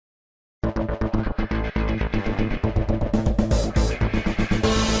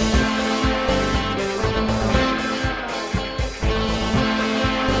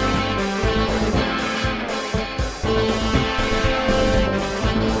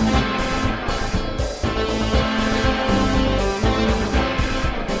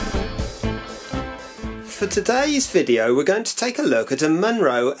For today's video we're going to take a look at a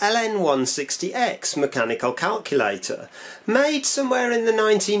Monroe LN160X mechanical calculator made somewhere in the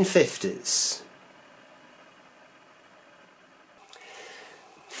 1950s.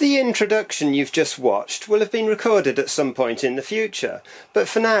 The introduction you've just watched will have been recorded at some point in the future, but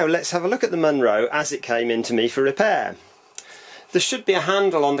for now let's have a look at the Monroe as it came into me for repair. There should be a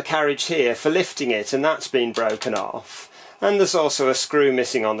handle on the carriage here for lifting it, and that's been broken off, and there's also a screw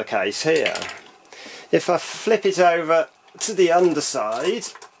missing on the case here. If I flip it over to the underside,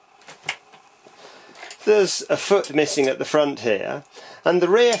 there's a foot missing at the front here, and the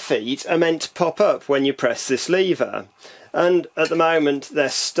rear feet are meant to pop up when you press this lever, and at the moment they're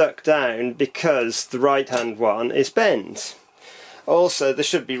stuck down because the right hand one is bent. Also, there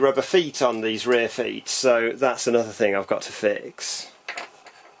should be rubber feet on these rear feet, so that's another thing I've got to fix.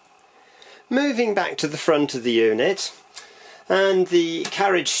 Moving back to the front of the unit, and the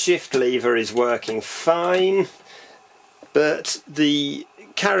carriage shift lever is working fine, but the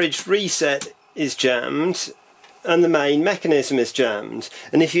carriage reset is jammed and the main mechanism is jammed.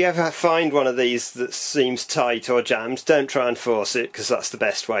 And if you ever find one of these that seems tight or jammed, don't try and force it, because that's the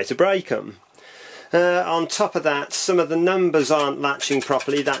best way to break them. On top of that, some of the numbers aren't latching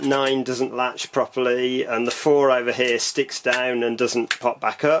properly. That 9 doesn't latch properly, and the 4 over here sticks down and doesn't pop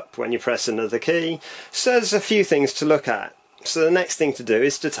back up when you press another key. So there's a few things to look at. So the next thing to do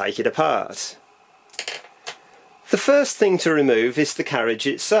is to take it apart. The first thing to remove is the carriage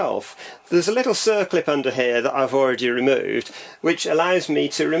itself. There's a little circlip under here that I've already removed, which allows me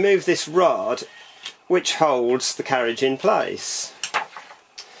to remove this rod which holds the carriage in place.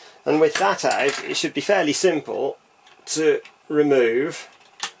 And with that out, it should be fairly simple to remove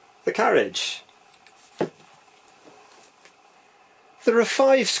the carriage. There are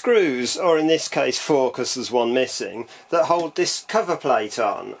 5 screws, or in this case 4 because there's one missing, that hold this cover plate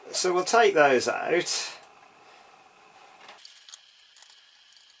on. So we'll take those out.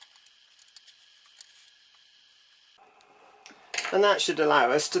 And that should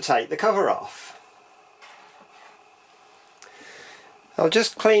allow us to take the cover off. I'll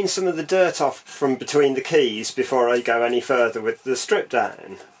just clean some of the dirt off from between the keys before I go any further with the strip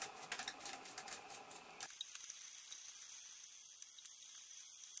down.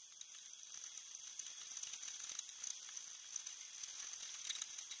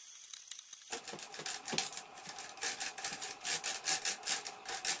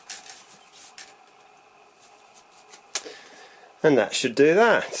 And that should do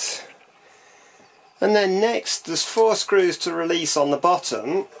that. And then next there's 4 screws to release on the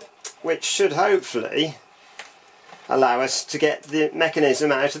bottom, which should hopefully allow us to get the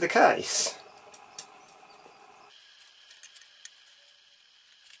mechanism out of the case.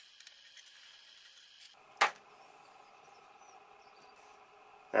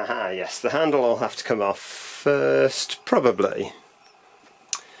 Aha, yes, the handle will have to come off first, probably.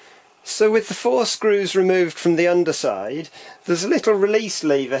 So with the 4 screws removed from the underside, there's a little release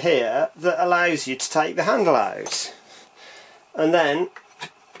lever here that allows you to take the handle out. And then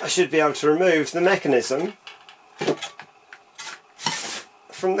I should be able to remove the mechanism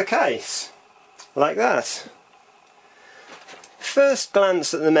from the case, like that. First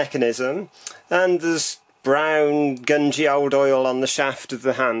glance at the mechanism, and there's brown gungy old oil on the shaft of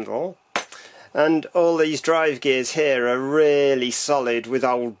the handle. And all these drive gears here are really solid with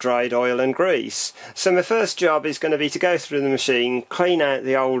old dried oil and grease. So my first job is going to be to go through the machine, clean out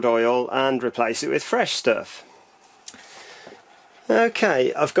the old oil and replace it with fresh stuff.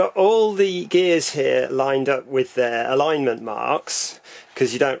 Okay, I've got all the gears here lined up with their alignment marks,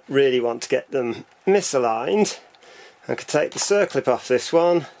 because you don't really want to get them misaligned. I could take the circlip off this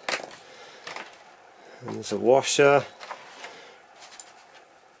one, and there's a washer.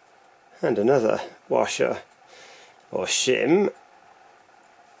 And another washer or shim.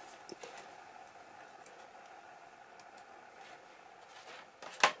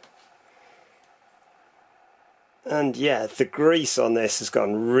 And yeah, the grease on this has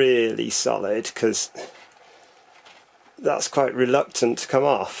gone really solid because that's quite reluctant to come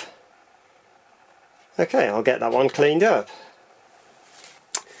off. Okay, I'll get that one cleaned up.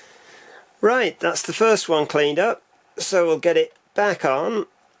 Right, that's the first one cleaned up, so we'll get it back on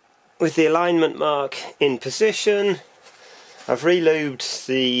with the alignment mark in position. I've re-lubed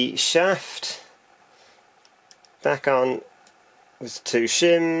the shaft, back on with 2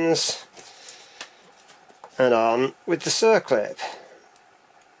 shims, and on with the circlip.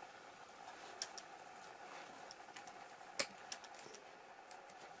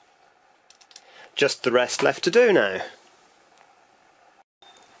 Just the rest left to do now.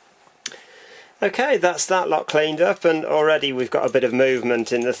 Okay, that's that lot cleaned up, and already we've got a bit of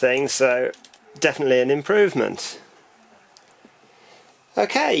movement in the thing, so definitely an improvement.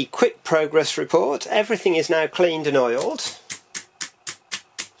 Okay, quick progress report. Everything is now cleaned and oiled,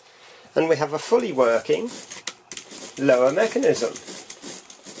 and we have a fully working lower mechanism.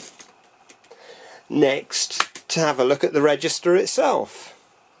 Next, to have a look at the register itself.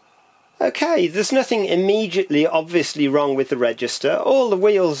 Okay, there's nothing immediately obviously wrong with the register. All the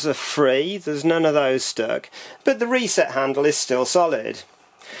wheels are free, there's none of those stuck, but the reset handle is still solid.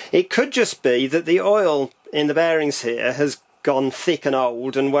 It could just be that the oil in the bearings here has gone thick and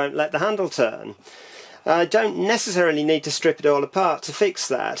old and won't let the handle turn. I don't necessarily need to strip it all apart to fix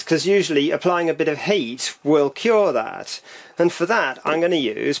that, because usually applying a bit of heat will cure that. And for that I'm going to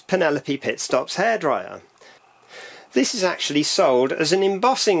use Penelope Pitstop's hairdryer. This is actually sold as an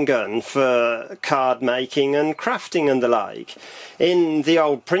embossing gun for card making and crafting and the like. In the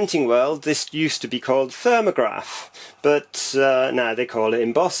old printing world this used to be called thermograph, but now they call it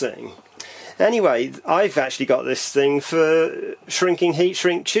embossing. Anyway, I've actually got this thing for shrinking heat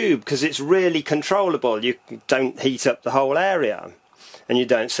shrink tube because it's really controllable. You don't heat up the whole area and you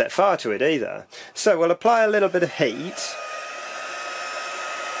don't set fire to it either. So we'll apply a little bit of heat.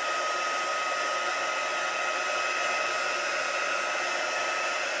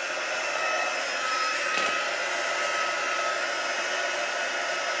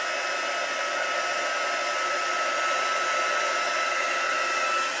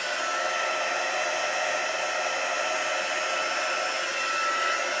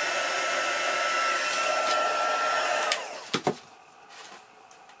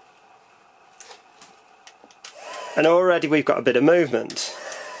 And already we've got a bit of movement.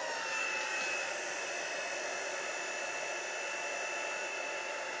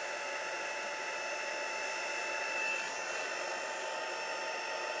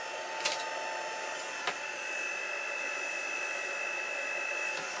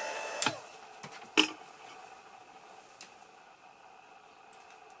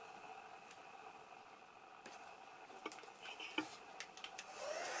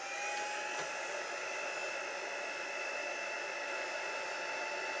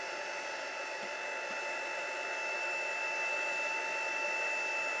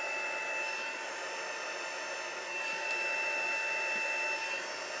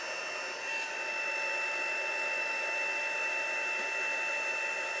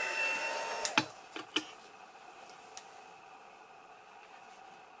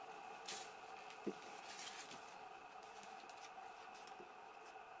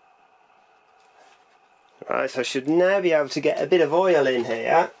 Right, so I should now be able to get a bit of oil in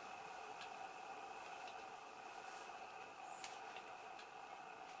here.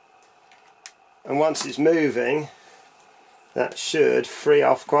 And once it's moving, that should free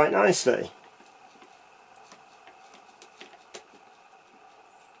off quite nicely.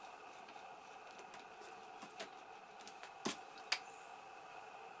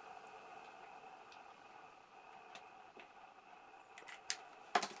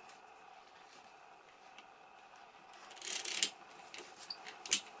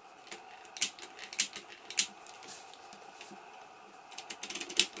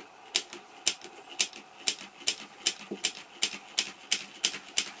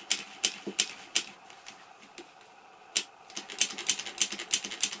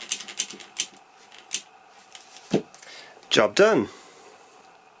 Job done.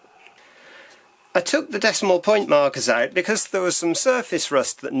 I took the decimal point markers out because there was some surface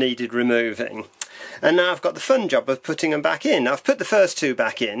rust that needed removing, and now I've got the fun job of putting them back in. I've put the first two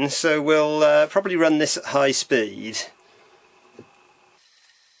back in, so we'll probably run this at high speed.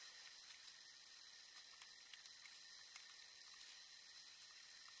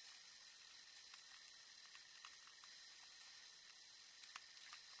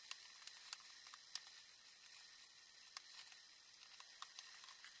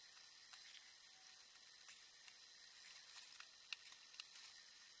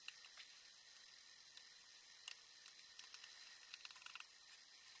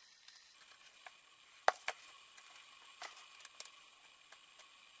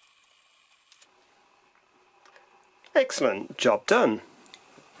 Excellent, job done.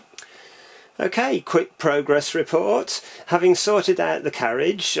 Okay, quick progress report. Having sorted out the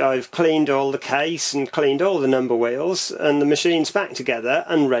carriage, I've cleaned all the case and cleaned all the number wheels, and the machine's back together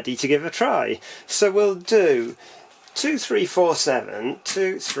and ready to give a try. So we'll do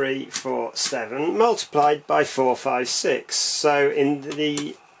 2347 multiplied by 456. So in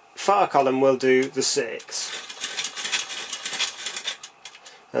the far column we'll do the 6,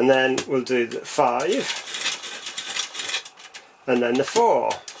 and then we'll do the 5, and then the 4,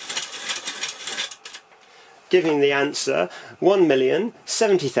 giving the answer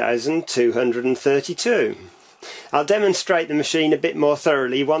 1,070,232. I'll demonstrate the machine a bit more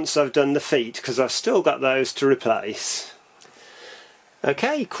thoroughly once I've done the feet, because I've still got those to replace.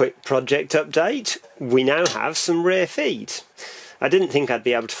 Okay, quick project update. We now have some rear feet. I didn't think I'd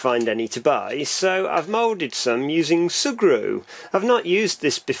be able to find any to buy, so I've moulded some using Sugru. I've not used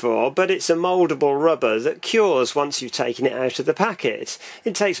this before, but it's a mouldable rubber that cures once you've taken it out of the packet.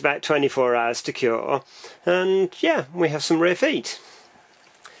 It takes about 24 hours to cure, and yeah, we have some rear feet.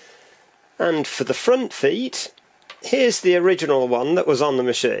 And for the front feet, here's the original one that was on the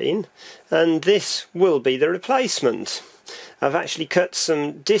machine, and this will be the replacement. I've actually cut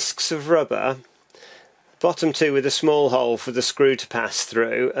some discs of rubber, bottom two with a small hole for the screw to pass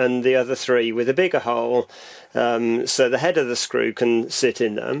through, and the other three with a bigger hole so the head of the screw can sit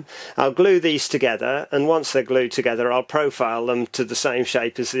in them. I'll glue these together, and once they're glued together I'll profile them to the same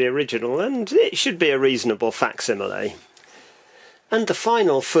shape as the original, and it should be a reasonable facsimile. And the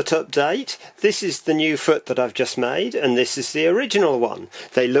final foot update, this is the new foot that I've just made, and this is the original one.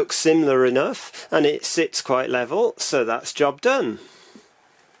 They look similar enough, and it sits quite level, so that's job done.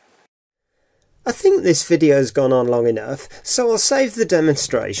 I think this video's gone on long enough, so I'll save the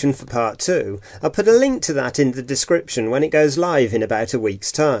demonstration for part 2. I'll put a link to that in the description when it goes live in about a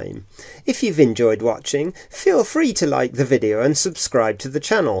week's time. If you've enjoyed watching, feel free to like the video and subscribe to the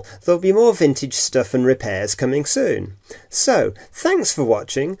channel. There'll be more vintage stuff and repairs coming soon. So, thanks for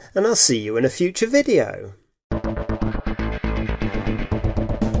watching, and I'll see you in a future video.